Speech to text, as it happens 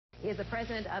is the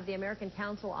president of the American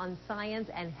Council on Science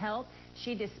and Health.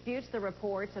 She disputes the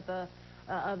reports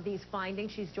of these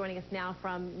findings. She's joining us now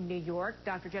from New York.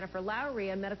 Dr. Jennifer Lowry,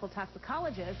 a medical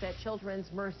toxicologist at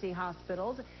Children's Mercy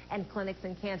Hospitals and Clinics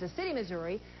in Kansas City,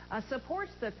 Missouri,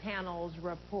 supports the panel's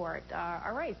report.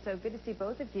 All right, so good to see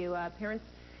both of you. Parents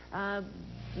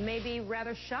may be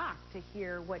rather shocked to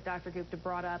hear what Dr. Gupta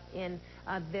brought up in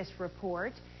this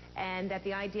report, and that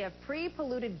the idea of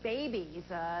pre-polluted babies,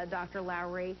 Dr.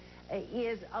 Lowry,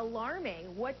 is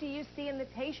alarming. What do you see in the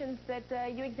patients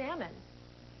that you examine?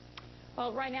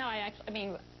 Well, right now, I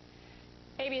mean,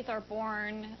 babies are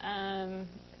born,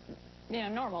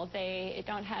 normal. They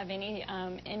don't have any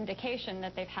indication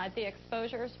that they've had the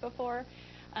exposures before.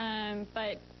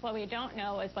 But what we don't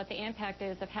know is what the impact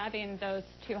is of having those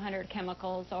 200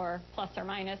 chemicals, or plus or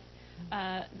minus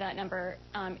that number,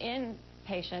 in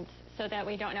patients, so that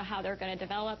we don't know how they're going to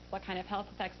develop, what kind of health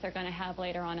effects they're going to have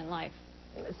later on in life.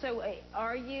 So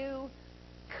are you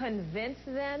convinced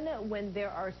then, when there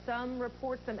are some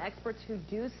reports, some experts who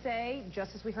do say,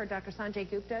 just as we heard Dr. Sanjay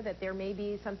Gupta, that there may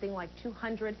be something like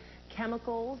 200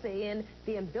 chemicals in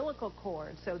the umbilical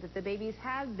cord, so that the babies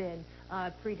have been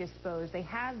predisposed, they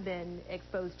have been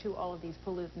exposed to all of these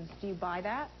pollutants? Do you buy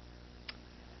that?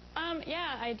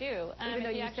 Yeah, I do. Even though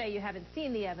you say you haven't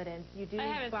seen the evidence, you do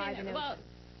buy the notion.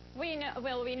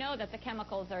 Well, we know that the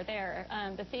chemicals are there.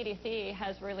 The CDC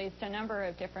has released a number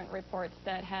of different reports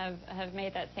that have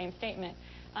made that same statement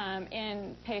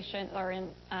in patients or in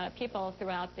people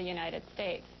throughout the United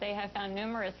States. They have found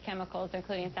numerous chemicals,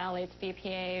 including phthalates,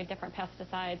 BPA, different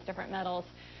pesticides, different metals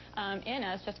in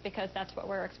us, just because that's what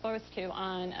we're exposed to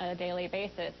on a daily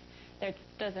basis. There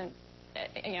doesn't,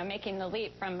 making the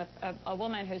leap from a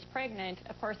woman who's pregnant,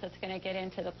 of course it's going to get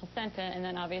into the placenta and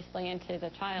then obviously into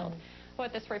the child.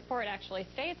 What this report actually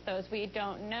states, though, is we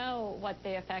don't know what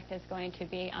the effect is going to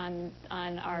be on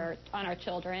our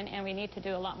children, and we need to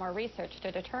do a lot more research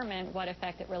to determine what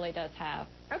effect it really does have.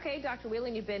 Okay, Dr.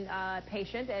 Whelan, you've been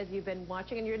patient as you've been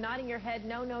watching, and you're nodding your head,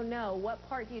 no, no, no. What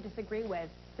part do you disagree with,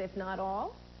 if not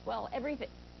all? Well,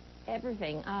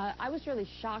 everything. I was really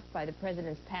shocked by the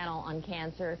president's panel on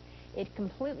cancer. It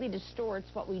completely distorts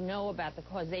what we know about the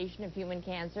causation of human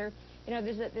cancer.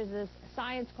 There's this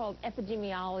science called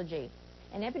epidemiology,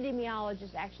 and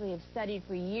epidemiologists actually have studied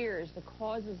for years the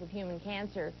causes of human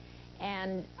cancer,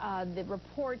 and the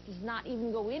report does not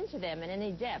even go into them in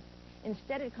any depth.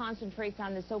 Instead, it concentrates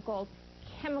on the so-called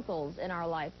chemicals in our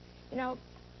life.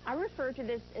 I refer to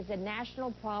this as a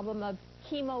national problem of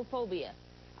chemophobia,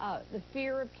 the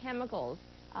fear of chemicals.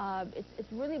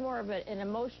 It's really more of an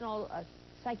emotional,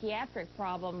 psychiatric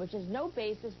problem, which has no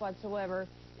basis whatsoever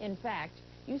in fact.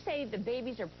 You say the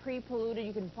babies are pre-polluted,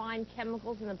 you can find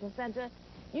chemicals in the placenta.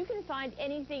 You can find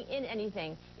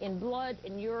anything in blood,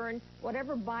 in urine,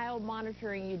 whatever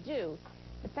biomonitoring you do.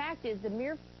 The fact is, the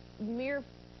mere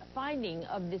finding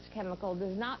of this chemical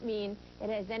does not mean it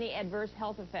has any adverse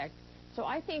health effect. So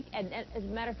I think, as a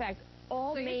matter of fact,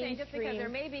 all mainstream... So you're saying just because there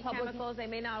may be chemicals, they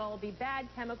may not all be bad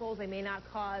chemicals, they may not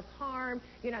cause harm,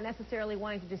 you're not necessarily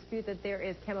wanting to dispute that there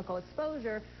is chemical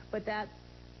exposure, but that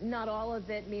not all of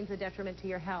it means a detriment to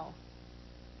your health.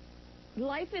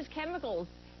 Life is chemicals.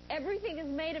 Everything is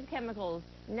made of chemicals,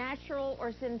 natural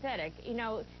or synthetic.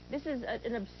 This is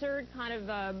an absurd kind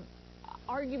of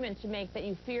argument to make that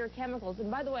you fear chemicals. And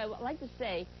by the way, I would like to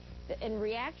say that in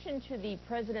reaction to the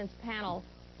president's panel,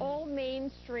 all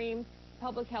mainstream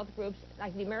public health groups,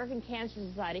 like the American Cancer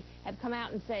Society, have come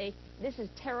out and say, this is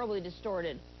terribly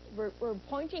distorted. We're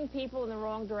pointing people in the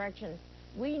wrong direction.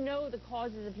 We know the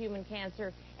causes of human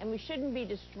cancer, and we shouldn't be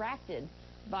distracted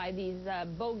by these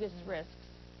bogus risks.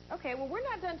 Okay, well, we're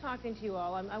not done talking to you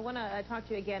all. I want to talk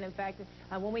to you again. In fact,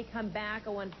 when we come back, I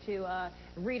want to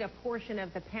read a portion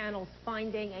of the panel's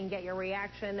finding and get your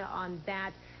reaction on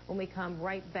that when we come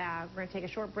right back. We're going to take a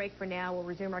short break for now. We'll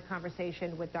resume our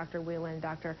conversation with Dr. Whelan and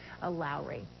Dr.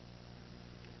 Lowry.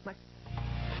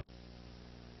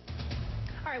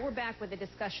 All right, we're back with a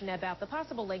discussion about the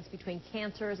possible links between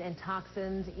cancers and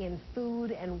toxins in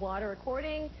food and water,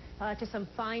 according to some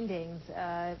findings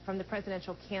from the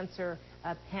Presidential Cancer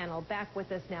Panel. Back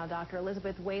with us now, Dr.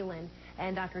 Elizabeth Whelan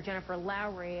and Dr. Jennifer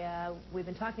Lowry. We've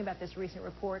been talking about this recent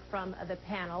report from the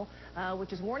panel,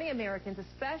 which is warning Americans,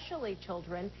 especially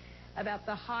children, about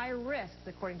the high risks,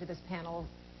 according to this panel,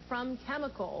 from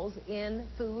chemicals in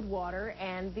food, water,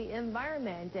 and the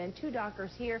environment. And two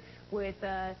doctors here with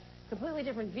completely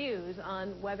different views on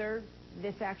whether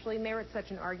this actually merits such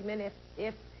an argument,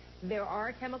 if there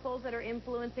are chemicals that are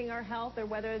influencing our health, or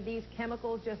whether these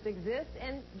chemicals just exist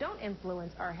and don't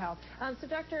influence our health. So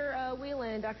Dr.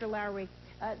 Whelan and Dr. Lowry,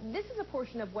 this is a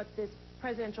portion of what this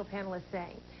presidential panel is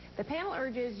saying. The panel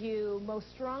urges you most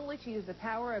strongly to use the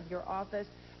power of your office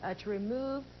to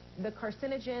remove the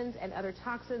carcinogens and other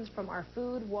toxins from our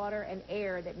food, water, and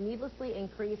air that needlessly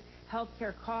increase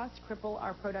healthcare costs, cripple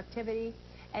our productivity,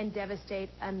 and devastate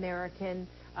American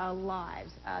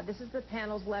lives. This is the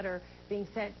panel's letter being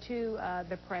sent to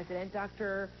the president.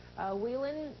 Dr.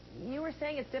 Whelan, you were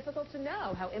saying it's difficult to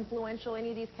know how influential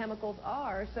any of these chemicals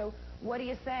are, so what do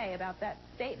you say about that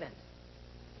statement?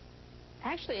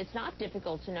 Actually, it's not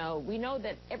difficult to know. We know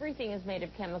that everything is made of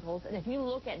chemicals, and if you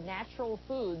look at natural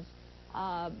foods,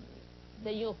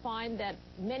 then you'll find that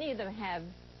many of them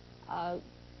have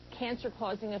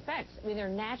cancer-causing effects. I mean, they're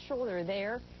natural, they're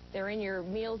there, they're in your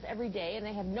meals every day, and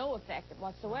they have no effect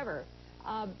whatsoever.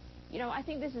 You know, I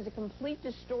think this is a complete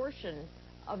distortion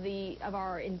of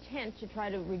our intent to try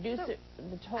to reduce the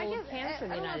toll of cancer in the United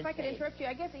States. I don't know if I could interrupt you.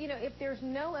 I guess, you know, if there's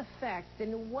no effect,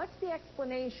 then what's the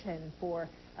explanation for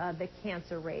the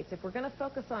cancer rates? If we're going to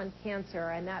focus on cancer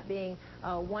and that being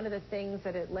one of the things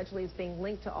that allegedly is being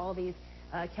linked to all these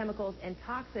chemicals and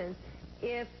toxins,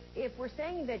 if we're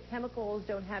saying that chemicals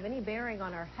don't have any bearing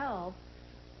on our health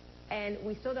and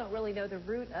we still don't really know the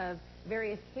root of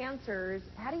various cancers,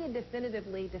 how do you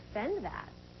definitively defend that?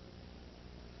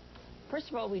 First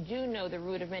of all, we do know the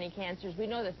root of many cancers. We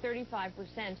know that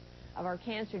 35% of our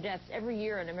cancer deaths every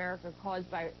year in America are caused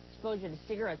by exposure to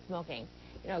cigarette smoking.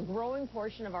 You know, a growing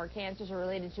portion of our cancers are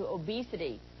related to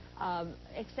obesity.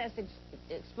 Excess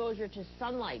exposure to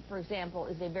sunlight, for example,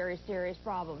 is a very serious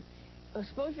problem.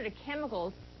 Exposure to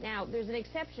chemicals, now there's an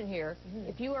exception here.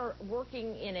 If you are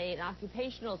working in an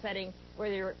occupational setting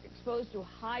where you're exposed to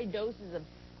high doses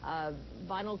of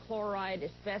vinyl chloride,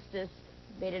 asbestos,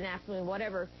 beta-naphthalene,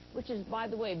 whatever, which is, by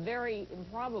the way, very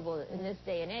improbable in this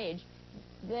day and age,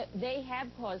 that they have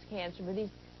caused cancer, but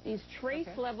these trace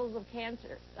levels of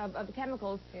cancer, of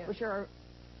chemicals, which are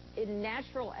in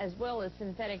natural as well as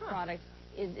synthetic products,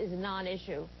 is a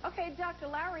non-issue. Okay, Dr.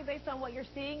 Lowry, based on what you're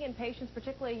seeing in patients,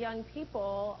 particularly young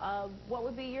people, what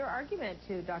would be your argument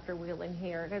to Dr. Whelan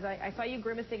here? Because I saw you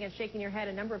grimacing and shaking your head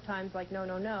a number of times like, no,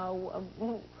 no, no.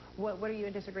 What are you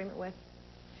in disagreement with?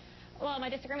 Well, my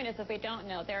disagreement is that we don't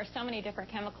know. There are so many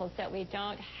different chemicals that we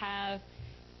don't have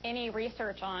any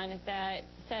research on that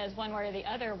says one way or the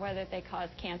other whether they cause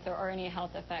cancer or any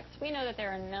health effects. We know that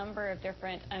there are a number of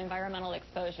different environmental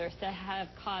exposures that have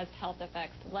caused health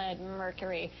effects, lead,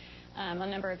 mercury, a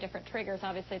number of different triggers,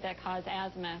 obviously, that cause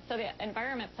asthma. So the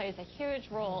environment plays a huge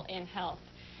role in health.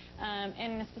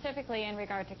 And specifically in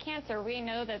regard to cancer, we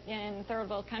know that in third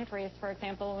world countries, for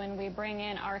example, when we bring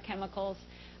in our chemicals,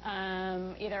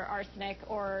 either arsenic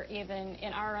or even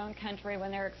in our own country when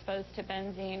they're exposed to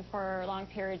benzene for long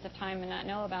periods of time and not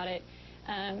know about it,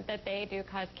 that they do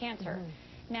cause cancer.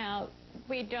 Now,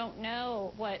 we don't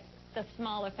know what the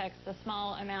small effects, the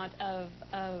small amount of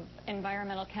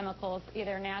environmental chemicals,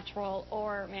 either natural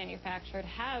or manufactured,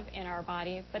 have in our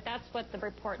body, but that's what the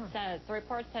report says. The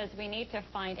report says we need to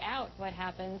find out what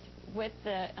happens with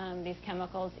these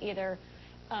chemicals, either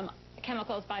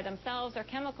chemicals by themselves or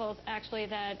chemicals actually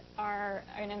that are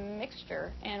in a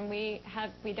mixture, and we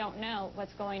don't know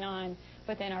what's going on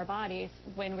within our bodies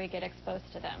when we get exposed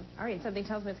to them. All right, something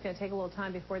tells me it's going to take a little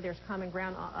time before there's common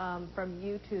ground from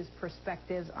you two's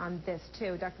perspectives on this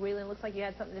too. Dr. Whelan, looks like you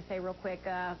had something to say real quick,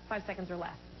 5 seconds or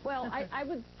less. Well,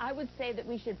 I would say that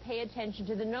we should pay attention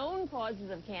to the known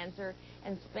causes of cancer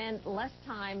and spend less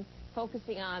time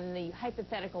focusing on the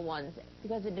hypothetical ones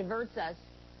because it diverts us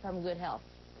from good health.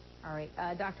 All right,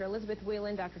 Dr. Elizabeth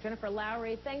Whelan, Dr. Jennifer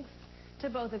Lowry, thanks to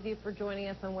both of you for joining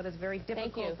us on what is a very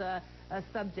difficult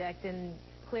subject and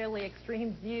clearly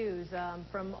extreme views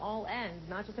from all ends,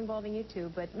 not just involving you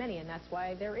two, but many, and that's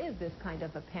why there is this kind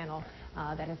of a panel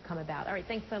that has come about. All right,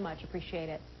 thanks so much. Appreciate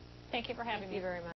it. Thank you for having me. Thank you very much.